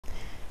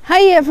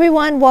Hi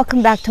everyone,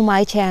 welcome back to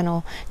my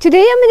channel.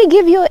 Today I'm going to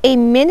give you a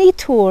mini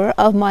tour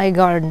of my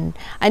garden.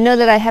 I know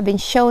that I have been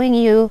showing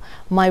you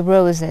my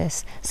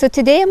roses. So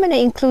today I'm going to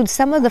include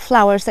some of the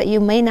flowers that you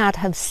may not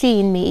have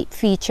seen me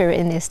feature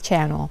in this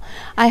channel.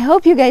 I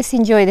hope you guys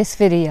enjoy this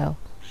video.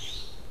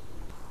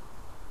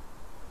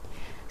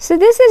 So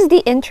this is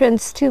the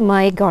entrance to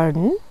my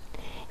garden.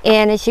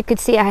 And as you can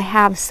see, I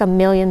have some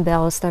million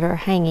bells that are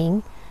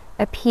hanging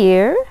up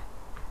here.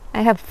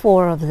 I have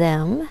 4 of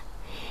them.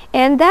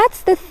 And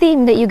that's the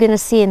theme that you're going to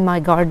see in my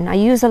garden. I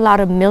use a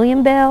lot of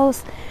million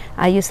bells,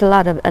 I use a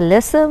lot of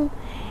alyssum,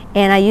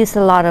 and I use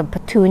a lot of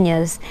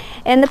petunias.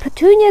 And the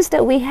petunias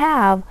that we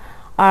have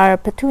are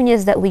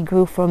petunias that we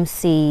grew from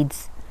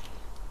seeds.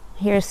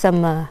 Here's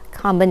some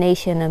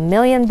combination of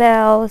million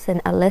bells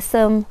and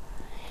alyssum.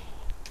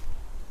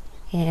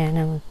 And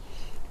I'm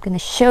going to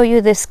show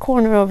you this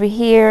corner over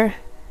here.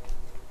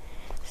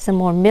 Some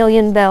more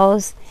million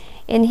bells.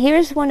 And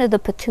here's one of the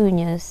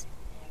petunias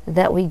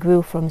that we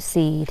grew from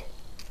seed.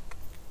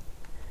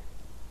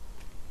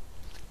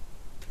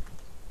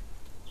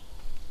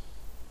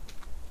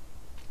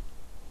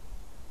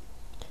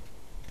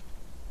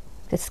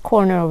 This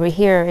corner over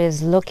here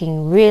is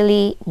looking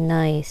really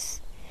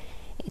nice.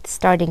 It's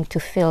starting to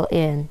fill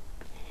in.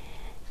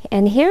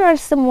 And here are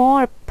some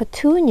more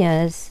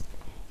petunias.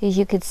 As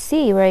you can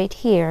see right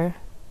here,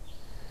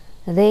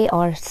 they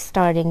are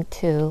starting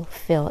to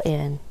fill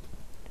in.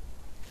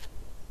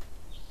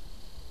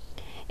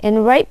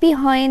 And right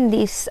behind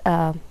this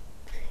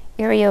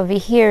area over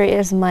here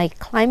is my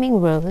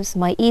climbing rose,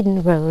 my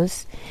Eden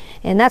rose.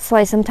 And that's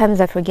why sometimes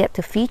I forget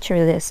to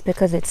feature this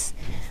because it's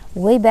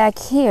way back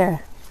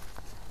here.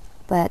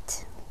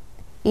 But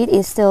it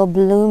is still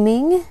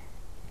blooming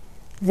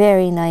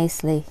very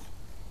nicely.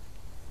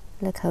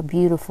 Look how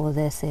beautiful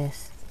this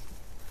is.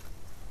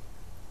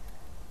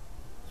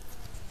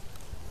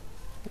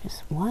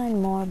 There's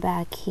one more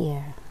back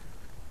here.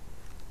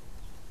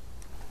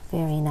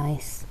 Very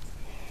nice.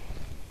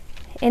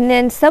 And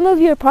then some of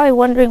you are probably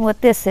wondering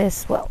what this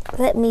is. Well,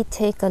 let me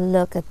take a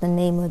look at the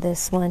name of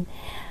this one.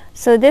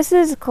 So this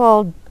is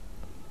called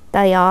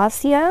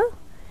Diasia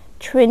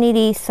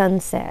Trinity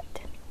Sunset.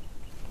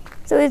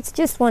 So it's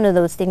just one of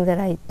those things that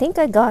I think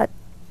I got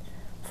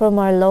from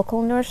our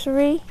local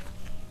nursery.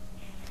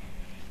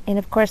 And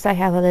of course I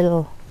have a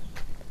little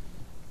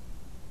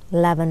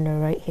lavender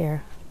right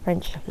here,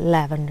 French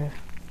lavender.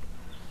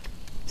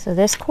 So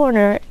this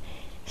corner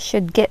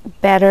should get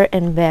better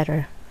and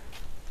better.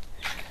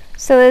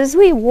 So as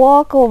we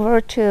walk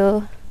over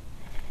to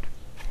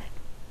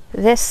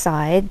this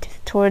side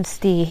towards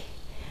the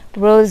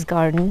rose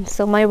garden,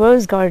 so my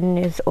rose garden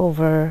is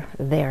over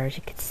there, as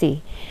you can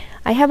see.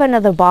 I have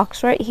another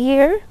box right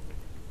here,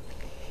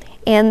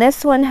 and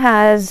this one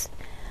has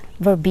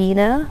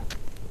verbena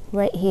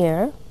right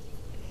here.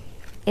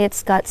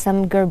 It's got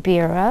some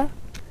gerbera,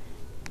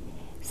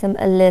 some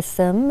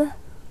alyssum.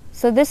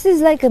 So this is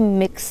like a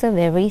mix of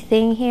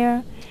everything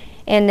here.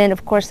 And then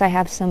of course I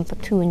have some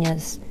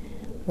petunias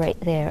right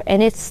there,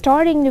 and it's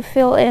starting to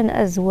fill in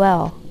as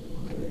well,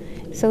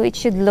 so it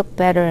should look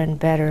better and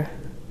better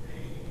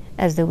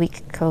as the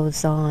week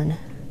goes on.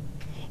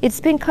 It's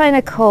been kind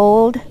of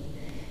cold,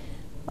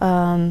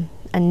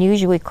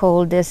 unusually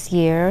cold this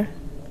year,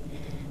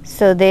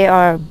 so they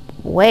are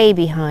way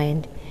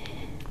behind.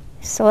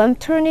 So I'm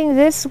turning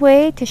this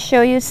way to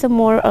show you some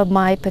more of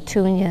my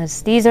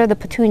petunias. These are the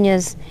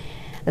petunias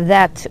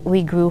that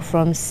we grew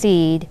from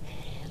seed.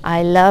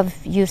 I love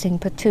using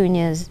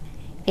petunias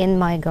in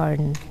my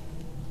garden.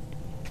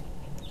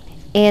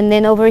 And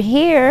then over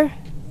here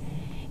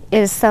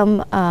is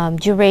some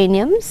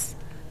geraniums.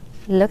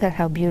 Look at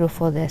how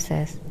beautiful this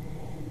is.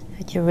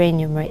 A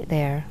geranium right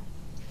there.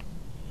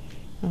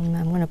 And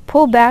I'm going to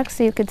pull back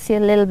so you can see a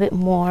little bit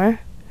more.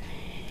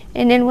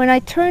 And then when I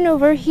turn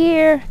over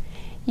here,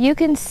 you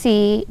can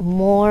see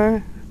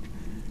more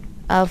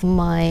of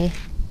my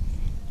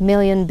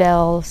million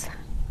bells,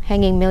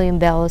 hanging million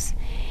bells,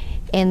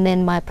 and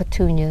then my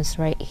petunias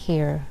right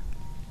here.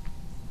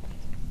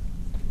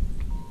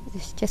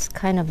 It's just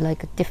kind of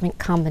like different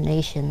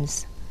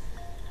combinations.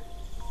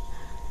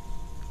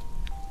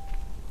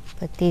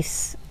 But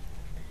these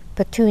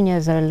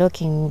petunias are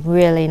looking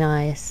really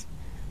nice.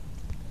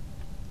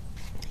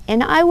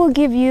 And I will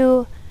give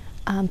you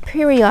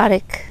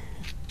periodic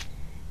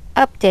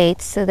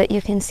updates so that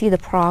you can see the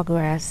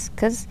progress.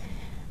 Because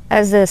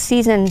as the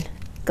season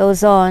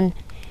goes on,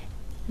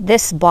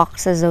 this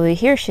boxes over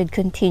here should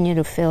continue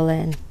to fill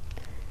in.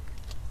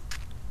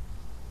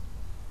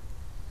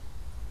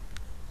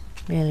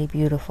 Really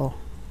beautiful.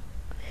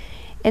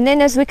 And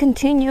then as we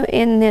continue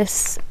in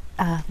this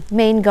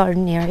main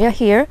garden area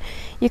here,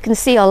 you can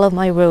see all of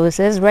my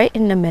roses right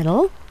in the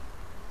middle.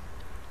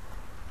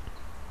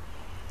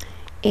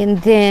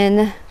 And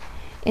then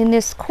in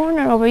this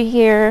corner over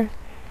here,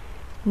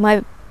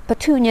 my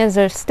petunias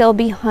are still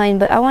behind,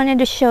 but I wanted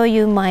to show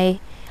you my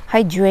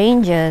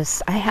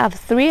hydrangeas. I have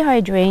 3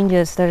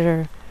 hydrangeas that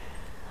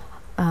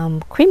are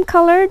cream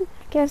colored, I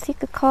guess you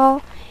could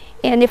call.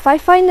 And if I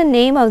find the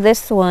name of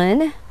this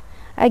one,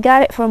 I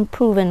got it from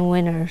Proven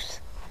Winners.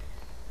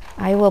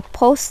 I will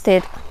post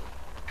it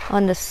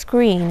on the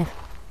screen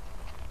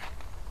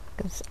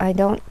because I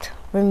don't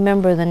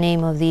remember the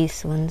name of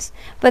these ones,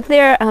 but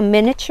they're a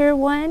miniature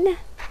one,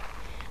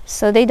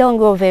 so they don't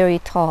grow very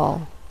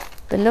tall.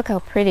 But look how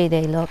pretty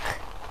they look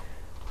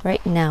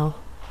right now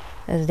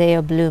as they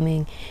are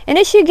blooming, and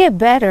it should get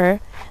better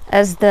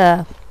as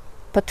the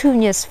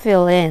petunias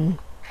fill in.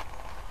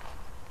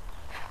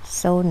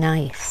 So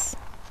nice.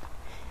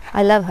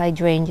 I love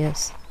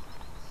hydrangeas.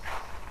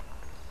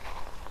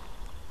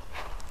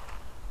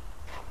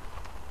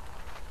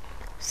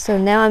 So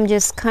now I'm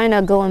just kind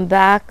of going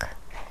back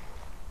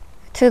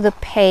to the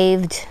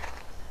paved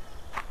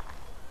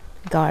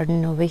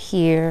garden over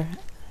here,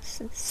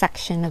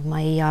 section of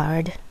my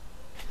yard.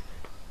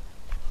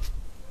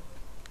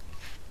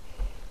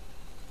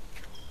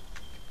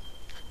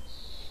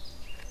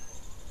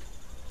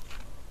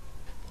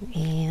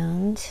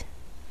 And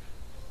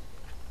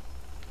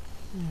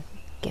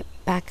get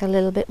back a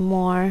little bit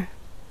more.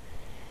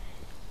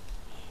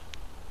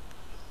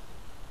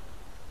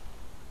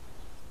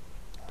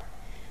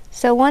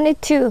 So I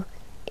wanted to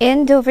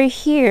end over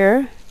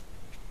here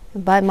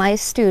by my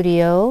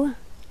studio.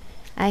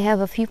 I have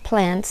a few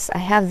plants. I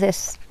have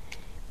this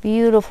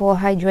beautiful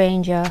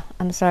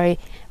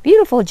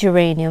beautiful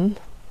geranium.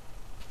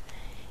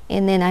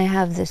 And then I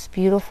have this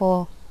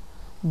beautiful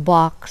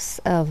box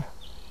of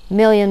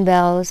million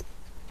bells,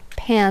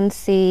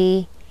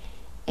 pansy,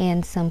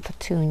 and some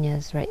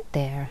petunias right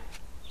there.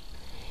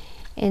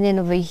 And then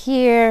over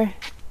here,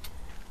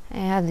 I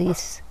have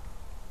these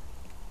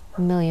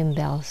million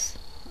bells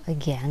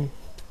again.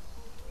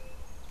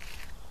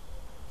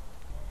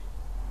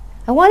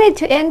 I wanted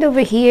to end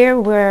over here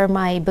where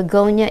my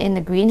begonia in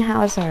the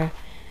greenhouse are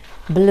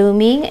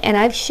blooming, and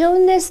I've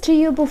shown this to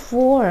you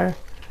before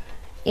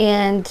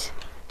and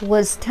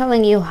was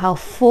telling you how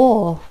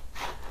full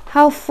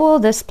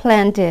this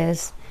plant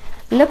is.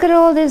 Look at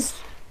all this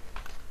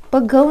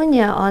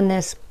begonia on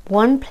this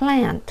one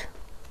plant,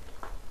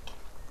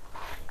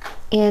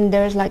 and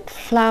there's like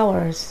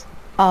flowers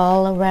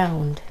all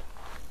around.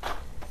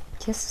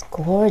 Just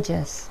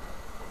gorgeous.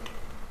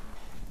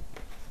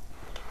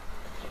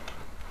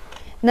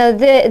 Now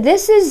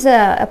this is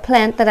a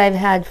plant that I've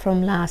had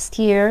from last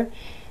year.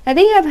 I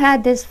think I've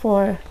had this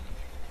for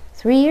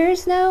 3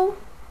 years now,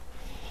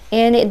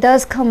 and it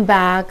does come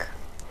back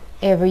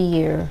every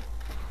year.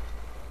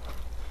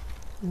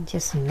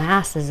 Just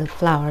masses of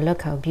flower.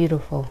 Look how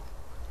beautiful.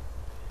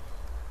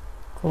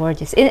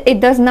 Gorgeous.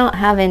 It does not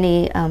have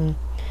any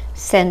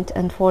scent,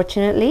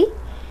 unfortunately,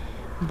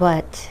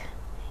 but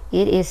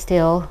it is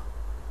still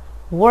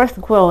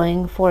worth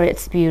growing for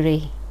its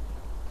beauty.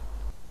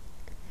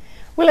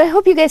 Well, I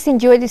hope you guys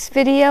enjoyed this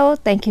video.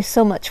 Thank you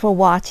so much for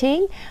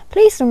watching.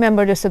 Please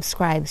remember to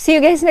subscribe. See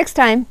you guys next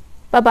time.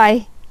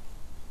 Bye-bye.